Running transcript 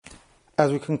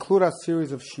As we conclude our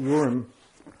series of shiurim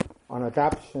on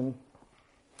adoption,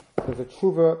 there's a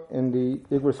tshuva in the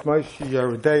Igros Moshe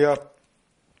Yeridea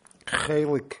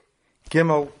Chelik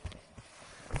Gimel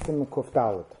Siman Kuf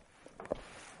Dalet.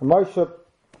 Moshe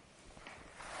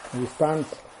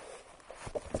responds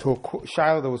to a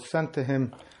shayla that was sent to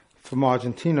him from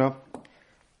Argentina,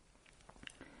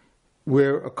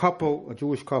 where a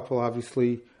Jewish couple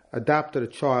obviously, adopted a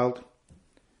child,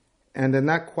 and they're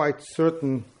not quite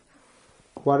certain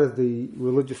what is the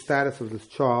religious status of this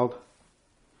child.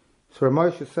 So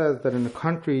Moshe says that in a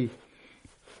country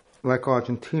like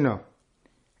Argentina,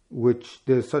 which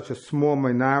there's such a small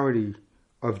minority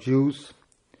of Jews,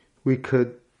 we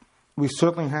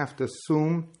certainly have to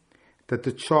assume that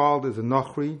the child is a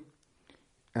nochri,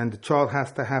 and the child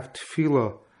has to have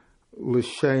tefillah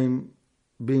l'shem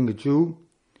being a Jew,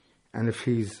 and if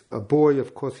he's a boy,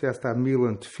 of course he has to have milah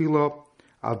and tefillah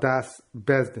al das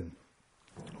bezdin.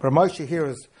 But Moshe here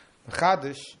is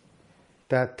mechadish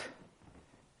that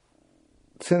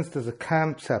since there's a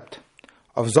concept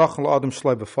of zachal adam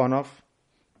shloi b'fanav,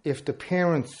 if the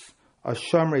parents are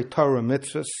shomrei Torah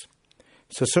mitzvahs,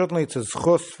 so certainly it's a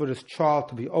zchus for this child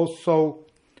to be also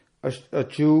a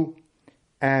Jew,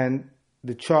 and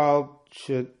the child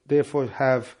should therefore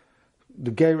have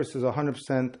the gerus is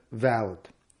 100% valid.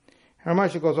 And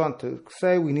Moshe goes on to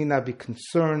say we need not be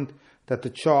concerned that the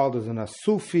child is an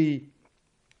asufi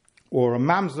or a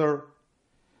mamzer.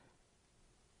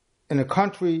 In a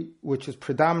country which is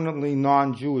predominantly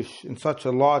non-Jewish, in such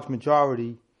a large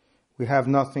majority, we have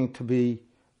nothing to be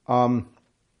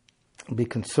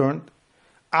concerned.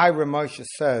 Moshe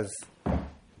says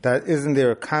that isn't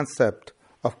there a concept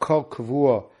of kol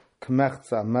kavua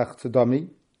k'mechza mechza dami?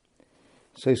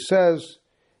 So he says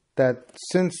that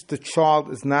since the child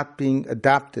is not being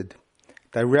adopted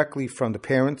directly from the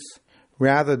parents,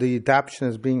 rather the adoption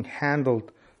is being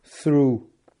handled through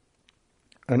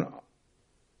being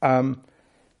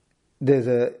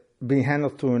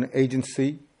handled through an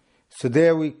agency. So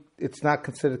it's not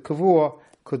considered kavua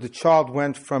because the child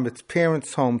went from its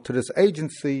parents' home to this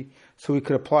agency. So we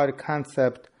could apply the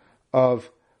concept of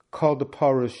kol de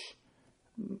parish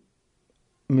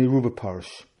miruba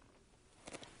parish.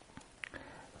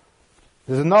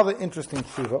 There's another interesting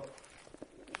tshuva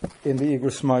in the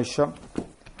Igros Moshe.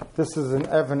 This is in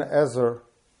Even Ezer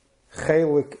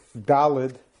Chelik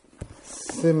Dalid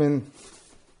Siman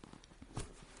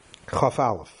Chaf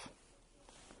Aleph.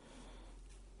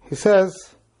 He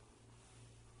says,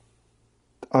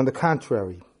 on the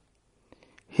contrary,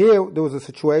 here there was a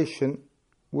situation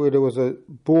where there was a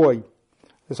boy.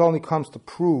 This only comes to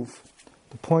prove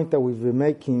the point that we've been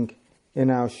making in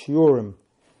our shiurim,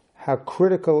 how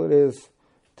critical it is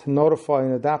to notify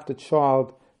an adopted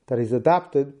child that he's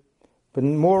adopted, but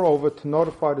moreover to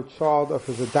notify the child of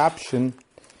his adoption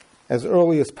as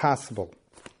early as possible.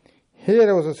 Here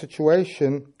there was a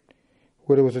situation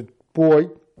where there was a boy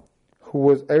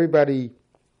who everybody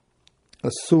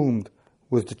assumed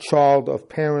was the child of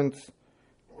parents,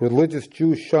 religious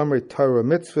Jewish Shomrei Torah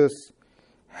mitzvahs,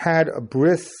 had a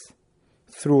bris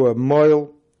through a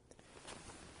moil,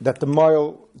 that the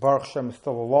moil, Baruch Hashem, is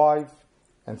still alive,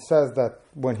 and says that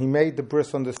when he made the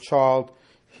bris on this child,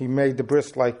 he made the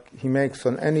bris like he makes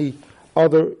on any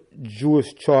other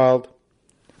Jewish child.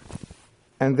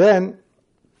 And then,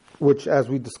 which as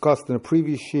we discussed in a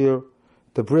previous year,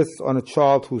 the bris on a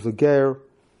child who's a ger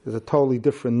is a totally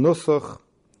different nusach.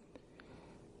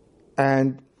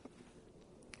 And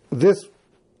this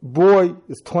boy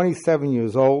is 27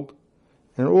 years old,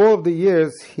 and all of the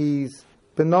years he's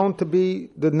been known to be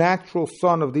the natural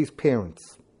son of these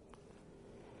parents.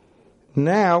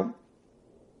 Now,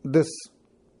 this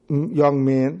young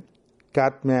man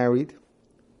got married,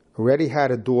 already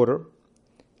had a daughter,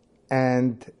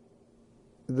 and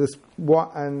the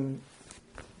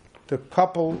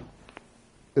couple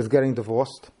is getting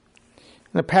divorced.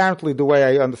 And apparently, the way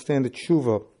I understand the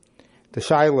tshuva, the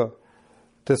shaila,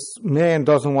 this man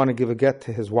doesn't want to give a get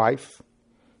to his wife.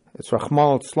 It's Rahman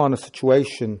al-Tzlan, a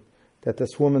situation that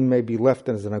this woman may be left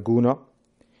as an aguna.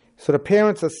 So the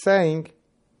parents are saying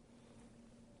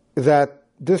that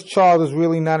this child is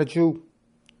really not a Jew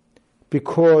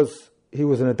because he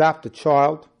was an adopted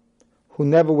child who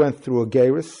never went through a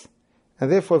gerus,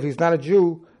 and therefore if he's not a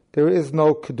Jew, there is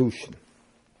no kedushin.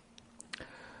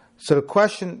 So the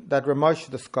question that Ramesh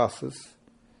discusses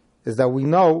is that we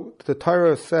know that the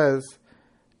Torah says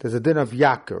there's a din of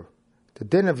yakir. The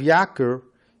din of yakir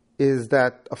is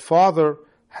that a father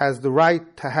has the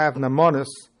right to have namonis,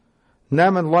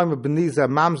 neman loima beniza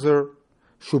mamzer,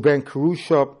 shuben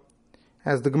kerusha,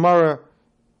 as the Gemara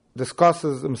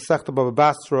discusses in Masechta Baba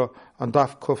Basra on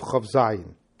Daf Kuf Chav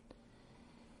Zayin.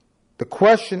 the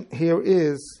question here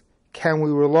is, can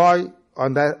we rely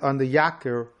on the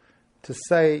yakir to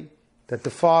say that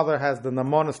the father has the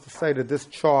namanis to say that this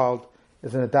child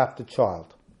is an adopted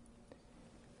child?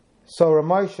 So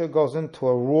Ramosha goes into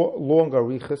a longer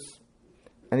arichas,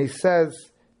 and he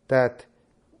says that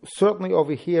certainly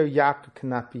over here yakir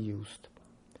cannot be used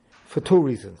for two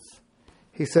reasons.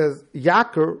 He says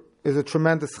yakir is a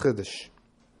tremendous chiddush,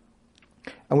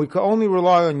 and we can only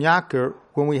rely on yakir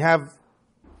when we have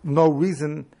no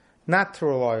reason not to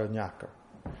rely on yakir.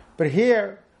 But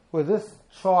here, with this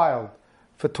child,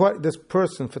 this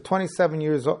person for 27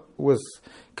 years was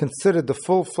considered the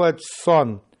full-fledged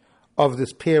son of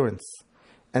his parents,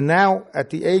 and now at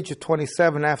the age of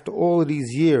 27, after all of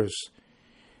these years,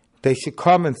 they should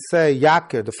come and say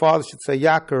yakir. The father should say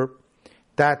yakir.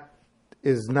 That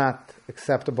is not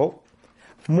acceptable.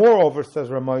 Moreover, says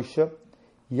Ramosha,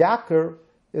 yakir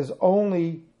is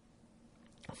only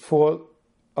for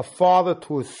a father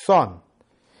to his son.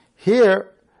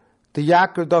 Here, the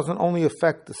yakir doesn't only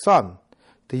affect the son.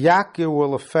 The yakir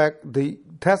will affect, the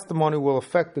testimony will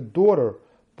affect the daughter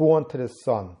born to the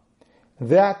son.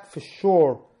 That for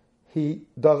sure he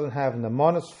doesn't have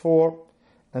namanis for,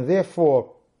 and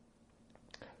therefore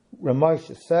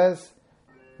Ramosha says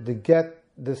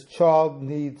this child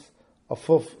needs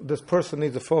this person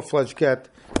needs a full-fledged get,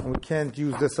 and we can't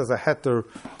use this as a heter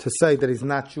to say that he's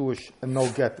not Jewish and no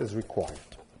get is required.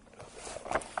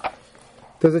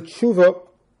 There's a tshuva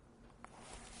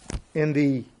in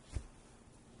the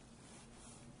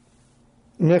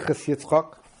Minchas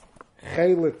Yitzchak,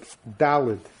 Chelik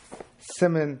Dalid,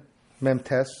 Simen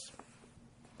Memtes,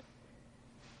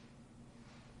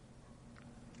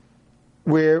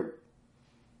 where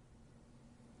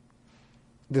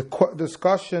the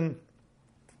discussion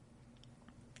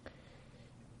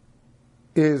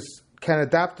is, can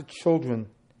adopted children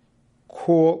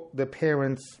call their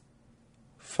parents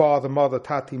father, mother,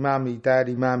 tati, mami,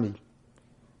 daddy, mami?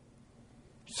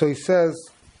 So he says,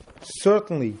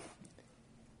 certainly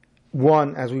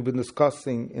one, as we've been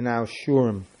discussing in our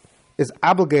shurim, is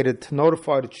obligated to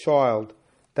notify the child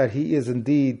that he is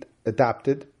indeed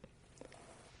adopted.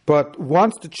 But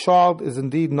once the child is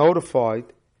indeed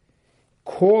notified,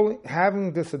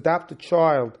 having this adopted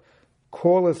child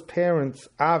call his parents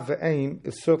av ve'em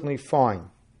is certainly fine.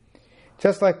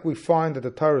 Just like we find that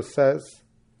the Torah says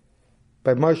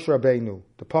by Moshe Rabbeinu,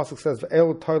 the pasuk says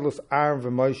ve'elu toilus Aaron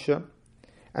ve'Moshe,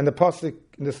 and the pasuk,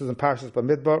 and this is in Parshas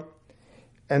Bamidbar,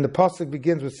 and the pasuk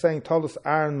begins with saying toilus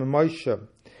Aaron ve'Moshe,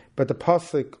 but the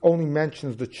pasuk only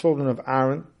mentions the children of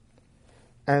Aaron.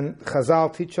 And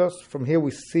Chazal teach us, from here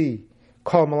we see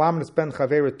kol malaminus ben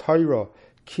chaveret Torah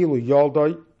kilu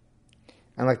yoldoi,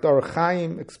 and like the Orach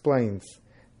Chaim explains,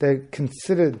 they're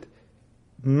considered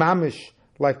mamish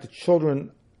like the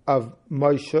children of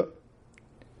Moshe.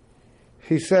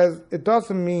 He says it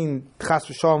doesn't mean chas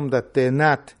v'shalom that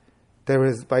there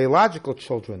is biological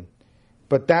children,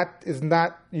 but that is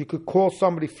not, you could call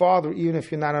somebody father even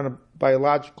if you're not on a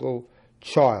biological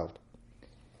child.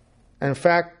 And in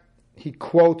fact, he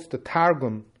quotes the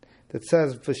Targum that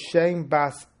says V'shem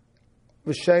bas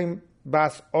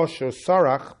Osher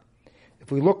Sarach.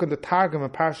 If we look in the Targum in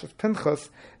Parshas Pinchas,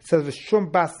 it says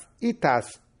V'shum bas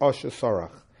Itas Osher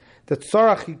Sarach. That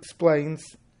Sarach, he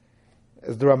explains,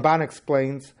 as the Ramban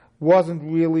explains, wasn't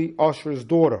really Osher's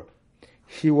daughter.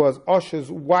 She was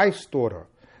Osher's wife's daughter.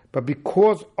 But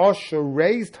because Osher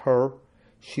raised her,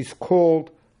 she's called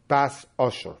Bas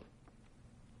Osher.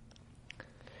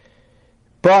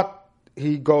 But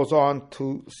he goes on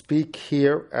to speak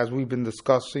here, as we've been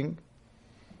discussing,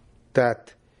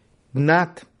 that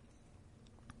not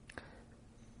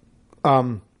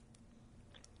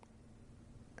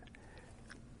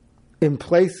in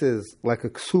places like a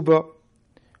ksuba,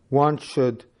 one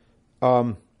should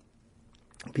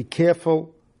be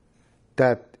careful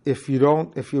that if you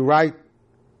write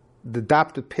the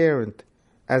adopted parent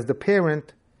as the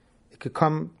parent, it could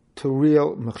come to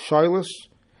real mechshoilus,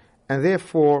 and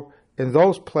therefore in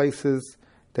those places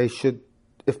they should,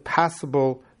 if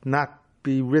possible, not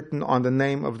be written on the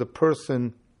name of the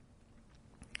person.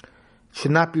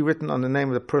 Should not be written on the name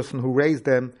of the person who raised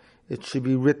them. It should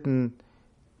be written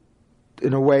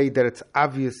in a way that it's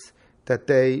obvious that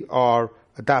they are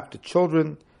adopted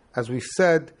children. As we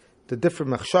said, the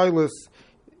different mechshoilus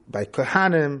by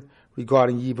Kohanim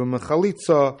regarding Yibam and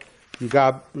Chalitza,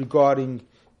 regarding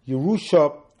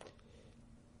Yerusha,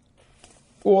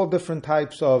 all different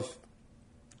types of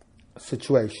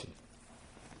situation.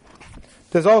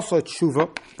 There's also a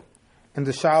tshuva in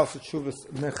the Shalos Tshuvas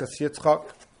Minchas Yitzchak,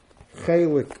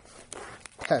 Chelik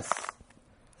Tes,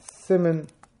 Simen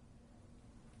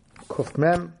Kuf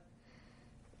Mem,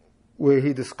 where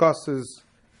he discusses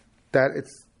that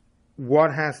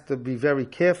one has to be very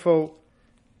careful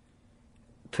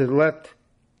to let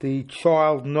the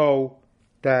child know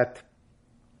that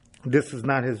this is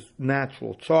not his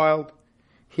natural child.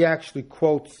 He actually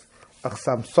quotes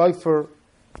Achsam Sofer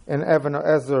and Even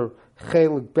Ezer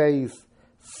Chelik Beis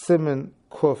Siman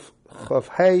Kuf Chav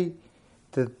Hey,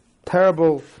 the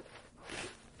terrible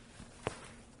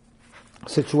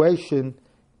situation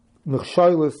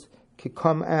Mechshoilus can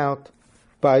come out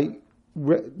by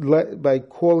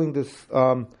calling this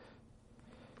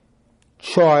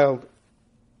child,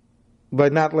 by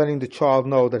not letting the child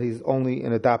know that he's only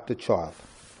an adopted child.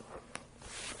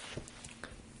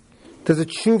 There's a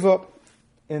tshuva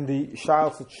in the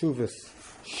Sha'al Tshuvas,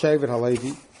 Shevet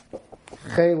Halevi,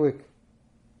 Chelik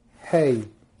Hey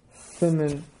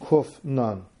Siman Kuf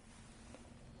Nun,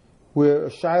 where a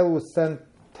shayla was sent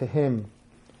to him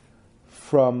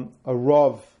from a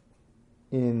Rav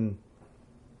in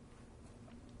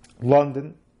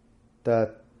London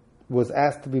that was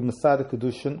asked to be Masada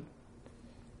Kedushin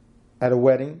at a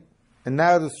wedding, and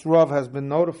now this Rav has been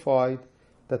notified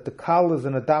that the Kal is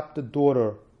an adopted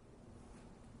daughter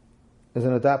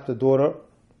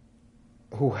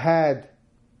who had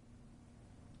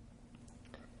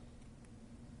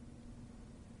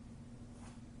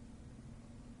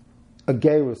a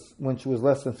gerus when she was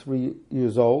less than 3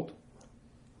 years old,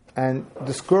 and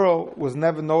this girl was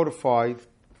never notified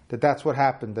that that's what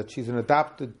happened, that she's an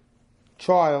adopted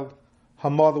child, her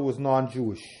mother was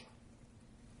non-Jewish.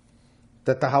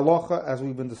 That the halacha, as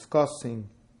we've been discussing,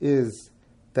 is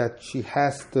that she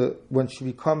has to, when she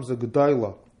becomes a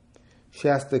gedola, she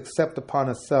has to accept upon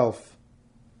herself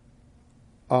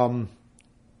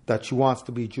that she wants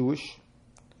to be Jewish.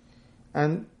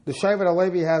 And the Shevet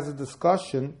HaLevi has a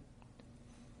discussion,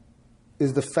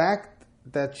 is the fact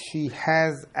that she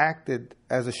has acted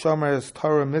as a Shomer's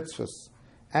Torah mitzvahs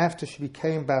after she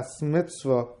became Bas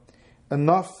Mitzvah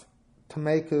enough to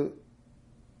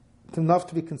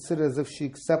be considered as if she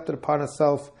accepted upon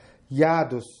herself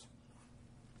Yadus,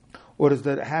 or does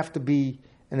that have to be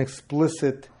an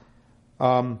explicit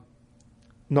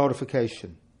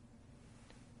notification?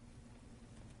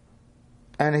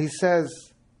 And he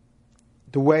says,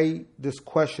 the way this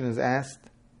question is asked,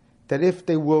 that if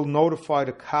they will notify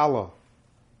the Kala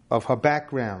of her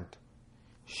background,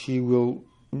 she will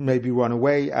maybe run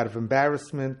away out of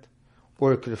embarrassment,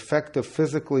 or it could affect her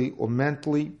physically or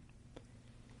mentally.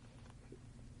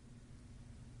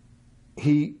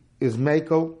 He is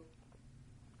Mekel.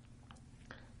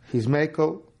 He's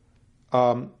Mekel.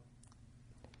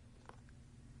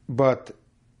 But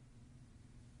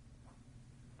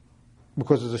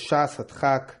because there's a Shas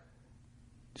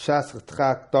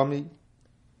Hatchak dummy,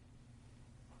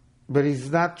 but he's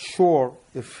not sure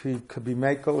if he could be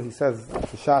Mekel. He says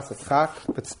it's a Shas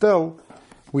Hatchak, but still,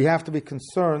 we have to be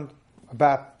concerned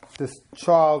about this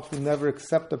child who never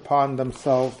accepted upon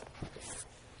themselves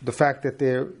the fact that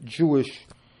they're Jewish.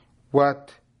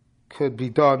 What could be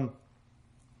done?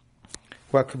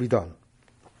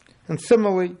 And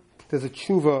similarly, there's a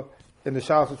tshuva in the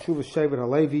Sha'al Tshuva Shevet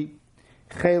HaLevi,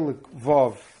 Chelik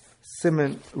Vav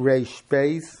Siman Reish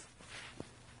Beis,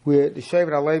 where the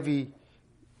Shevet HaLevi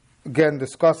again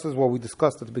discusses what we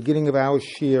discussed at the beginning of our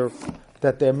shir,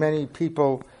 that there are many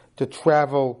people to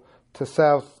travel to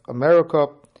South America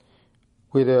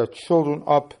with their children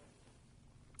up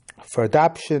for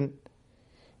adoption.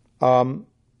 And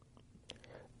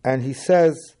he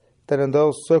says that in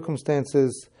those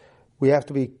circumstances, we have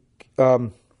to be,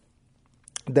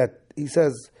 he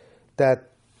says that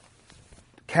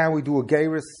can we do a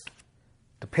gerus?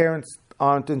 The parents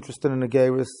aren't interested in a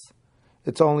gerus.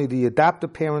 It's only the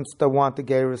adopted parents that want the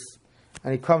gerus.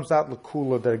 And he comes out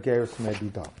l'kula that a gerus may be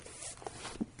done.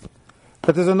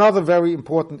 But there's another very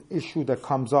important issue that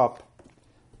comes up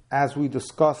as we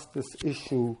discuss this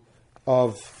issue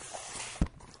of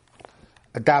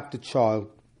adopted child.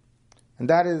 And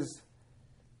that is,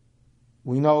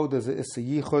 we know there's a Issa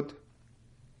Yichud,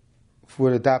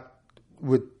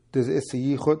 there's a Issa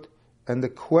Yichud, and the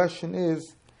question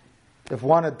is, if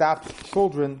one adopts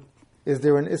children, is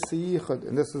there an Issa Yichud?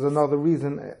 And this is another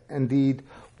reason, indeed,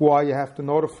 why you have to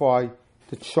notify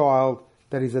the child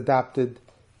that he's adopted,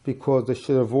 because they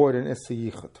should avoid an Issa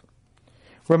Yichud.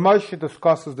 Ramosha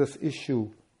discusses this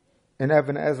issue in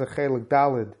Even Ezer Chelik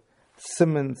Dalid,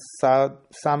 Siman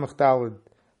Samach Dalid,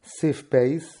 Sif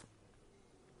Beis.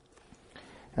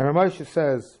 And Ramosha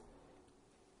says,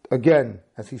 again,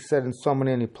 as he said in so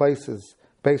many places,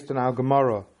 based on our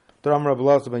Gemara, Dram Rav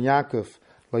Elazar ben Yaakov,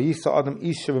 La Yisa Adam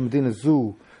Isha b'Medina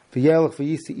Zu, V'yelech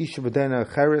v'yisi Isha b'Dena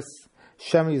Acheres,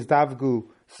 Shem Yizdavgu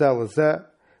Zel Azeh,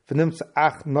 V'nimtza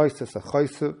Ach Noises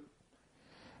Achoyse.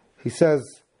 He says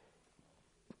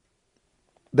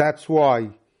that's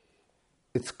why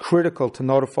it's critical to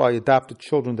notify adopted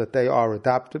children that they are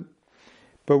adopted.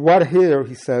 But what here,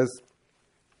 he says,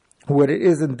 what it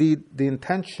is indeed the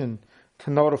intention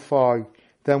to notify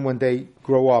them when they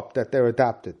grow up that they're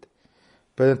adopted.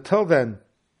 But until then,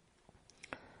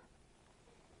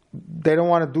 they don't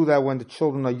want to do that when the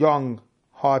children are young,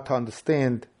 hard to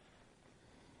understand.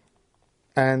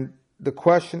 And the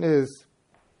question is,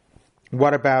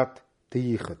 what about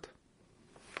the yichud?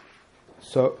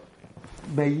 So,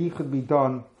 may yichud be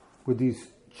done with these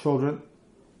children.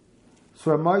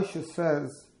 So Ramosha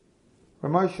says,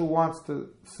 Ramosha wants to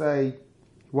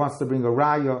bring a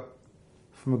raya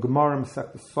from a Gemara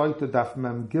Masechta Soita Daf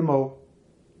Mem Gimel.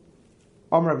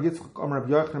 Amar Rav Yitzchak, Amar Rav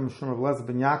Yochanan, Mishum Rav Elazar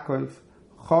ben Yaakov,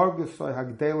 Chargesoi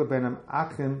Hagdela Benam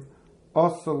Achim,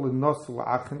 Osel L'Nosel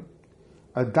Achim.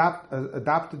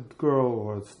 Adopted girl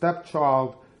or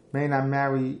stepchild may not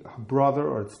marry her brother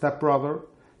or stepbrother.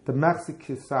 The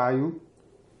Mexikisayu,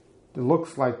 it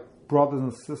looks like brothers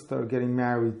and sisters are getting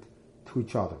married to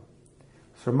each other.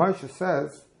 So Moshe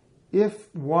says,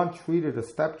 if one treated a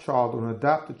stepchild or an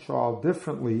adopted child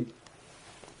differently,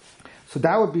 so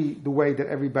that would be the way that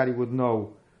everybody would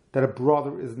know that a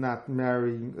brother is not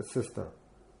marrying a sister.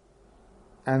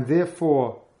 And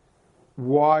therefore,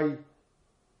 why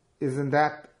isn't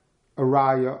that a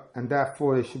raya, and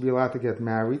therefore they should be allowed to get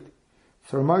married?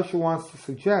 So Moshe wants to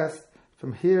suggest,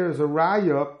 from here is a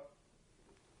raya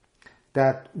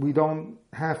that we don't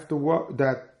have to work,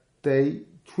 that they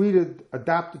treated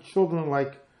adopted children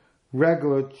like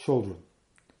regular children.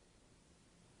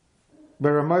 But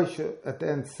Ramosha at the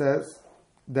end says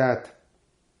that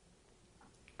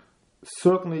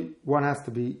certainly one has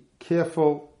to be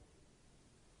careful.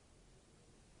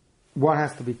 One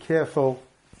has to be careful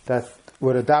that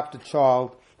with adopted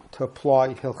child to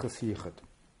apply Hilchas Yichud.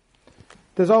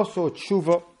 There's also a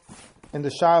tshuva in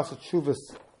the Shalos of Tshuvas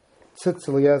Tzitz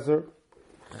Eliezer,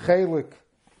 Chelik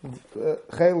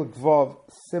Vav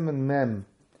Siman Mem,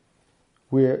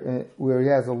 where he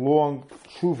has a long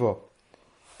tshuva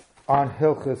on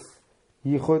Hilchas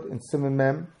Yichud in Siman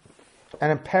Mem,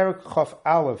 and in Perek Chaf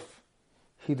Aleph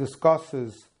he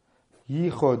discusses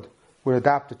Yichud with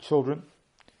adopted children,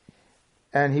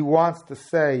 and he wants to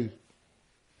say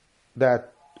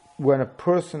that when a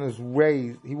person is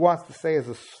raised, he wants to say as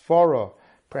a svara,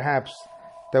 perhaps,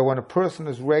 that when a person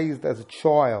is raised as a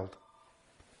child,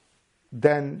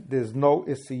 then there's no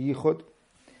Issa Yichud.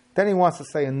 Then he wants to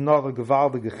say another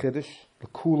Gevaldige Chiddush, the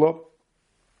Kula.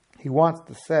 He wants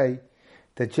to say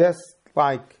that just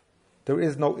like there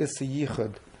is no Issa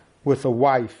Yichud with a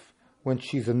wife when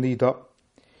she's a Nida,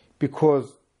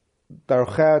 because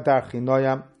Darchea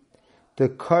Darchinoyam, the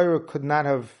Kaira could not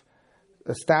have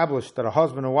established that a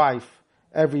husband and wife,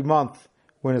 every month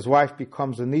when his wife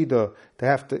becomes a Nida,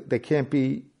 they can't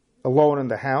be alone in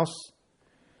the house.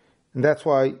 And that's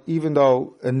why, even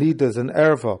though a Nida is an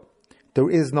Erva, there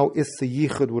is no Issa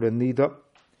Yichud with a Nida.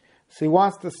 So he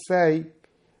wants to say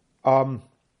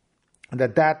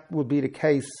that would be the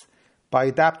case by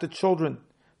adopted children.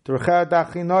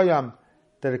 That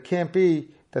it can't be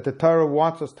that the Torah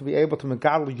wants us to be able to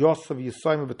Megal Yosef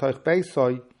Yisayim B'Toich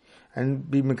Beisoy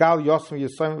and be Megal Yosef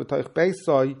Yisayim B'Toich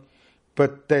Beisoy,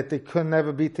 but that they could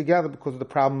never be together because of the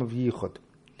problem of Yichud.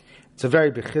 It's a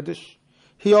very big Chiddush.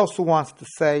 He also wants to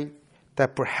say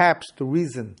that perhaps the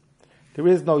reason there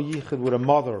is no Yichud with a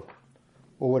mother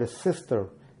or with a sister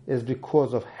is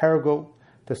because of Hergel.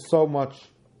 They're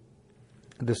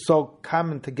so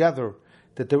common together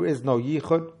that there is no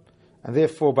Yichud, and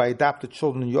therefore by adopted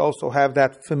children you also have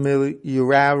that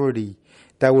familiarity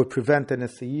that would prevent an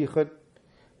Issa Yichud.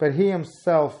 But he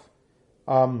himself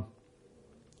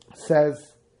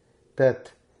says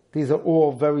that these are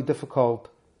all very difficult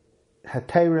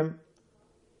heterim.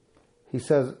 He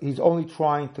says he's only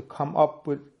trying to come up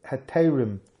with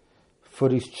heterim for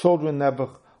these children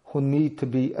Nebuch who need to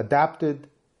be adopted.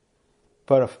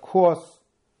 But of course,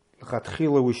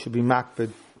 l'chatchila we should be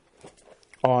makbid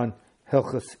on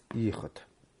Hilchas Yichud.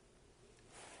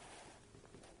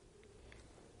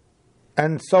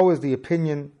 And so is the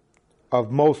opinion of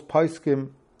most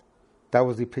Paiskim. That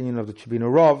was the opinion of the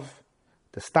Chibina Rav,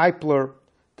 the Stipler.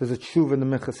 There's a tshuva in the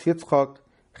Minchas Yitzchak,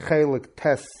 Chelik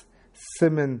Tes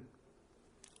Simen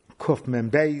Kuf Mem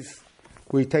Beis,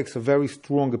 where he takes a very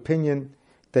strong opinion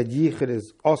that Yichud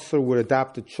is also with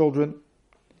adopted children.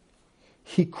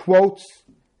 He quotes,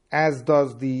 as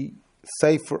does the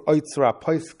Sefer Oitzra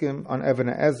Paiskim on Even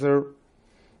Ezer,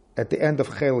 at the end of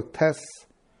Chelik Tes,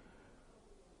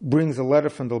 brings a letter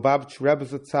from the Lubavitch Rebbe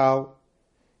Zatzal.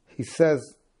 He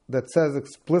says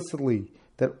explicitly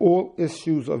that all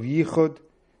issues of Yichud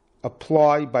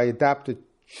apply by adopted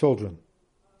children.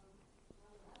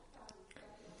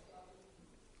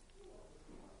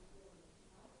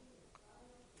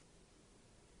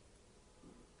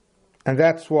 And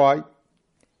that's why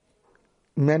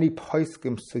many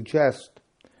poskim suggest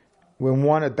when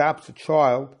one adopts a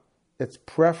child, it's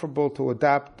preferable to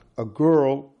adopt a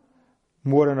girl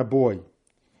more than a boy,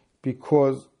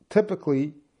 because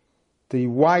typically the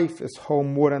wife is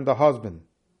home more than the husband.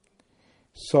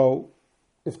 So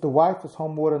if the wife is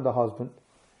home more than the husband,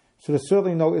 so there's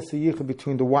certainly no issue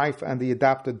between the wife and the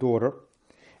adopted daughter.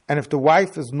 And if the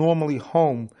wife is normally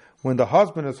home when the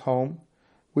husband is home,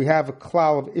 we have a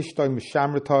klal of ishtay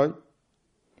mishamratai,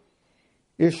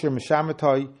 isher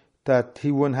mishamratai, that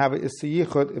he wouldn't have an issa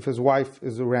yichud if his wife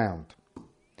is around.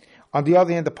 On the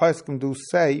other hand, the poskim do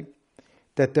say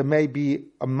that there may be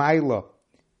a maila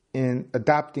in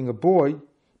adopting a boy,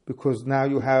 because now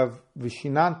you have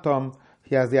vishinantam,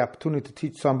 he has the opportunity to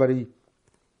teach somebody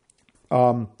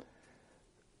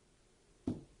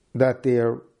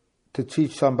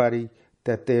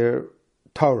that they're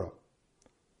Torah.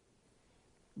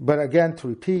 But again, to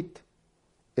repeat,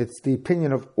 it's the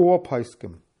opinion of all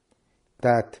poskim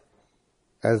that,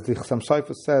 as the Chassam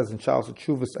Sofer says in Charles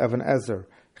Chuvas Evan Ezer,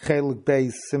 Chelik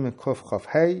Beis Simen Kuf Chav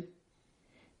Hey,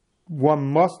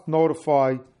 one must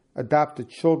notify adopted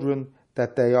children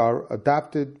that they are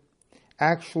adopted.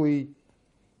 Actually,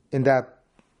 in that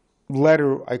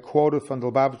letter I quoted from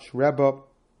the Lubavitch Rebbe,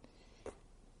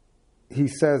 he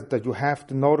says that you have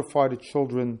to notify the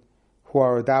children who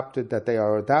are adopted that they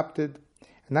are adopted.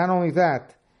 And not only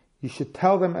that, you should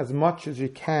tell them as much as you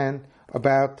can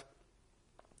about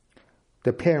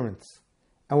the parents.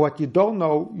 And what you don't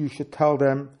know, you should tell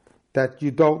them that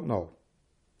you don't know.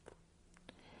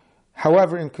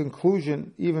 However, in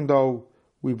conclusion, even though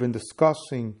we've been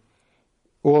discussing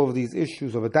all of these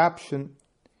issues of adoption,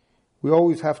 we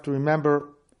always have to remember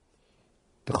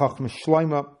the Chacham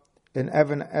Shloima in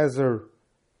Evan Ezer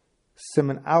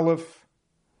Siman Aleph,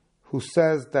 who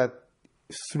says that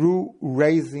through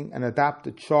raising an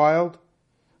adopted child,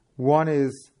 one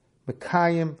is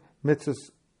Mekayim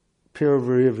Mitzvahs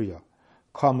Pirvirivya.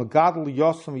 Kal Megadol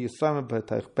Yosem Yisayim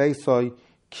B'Teich Beisai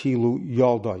Kilu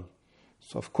Yoldai.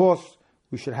 So of course,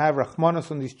 we should have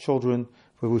Rachmanas on these children,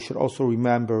 but we should also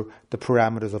remember the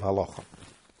parameters of halacha.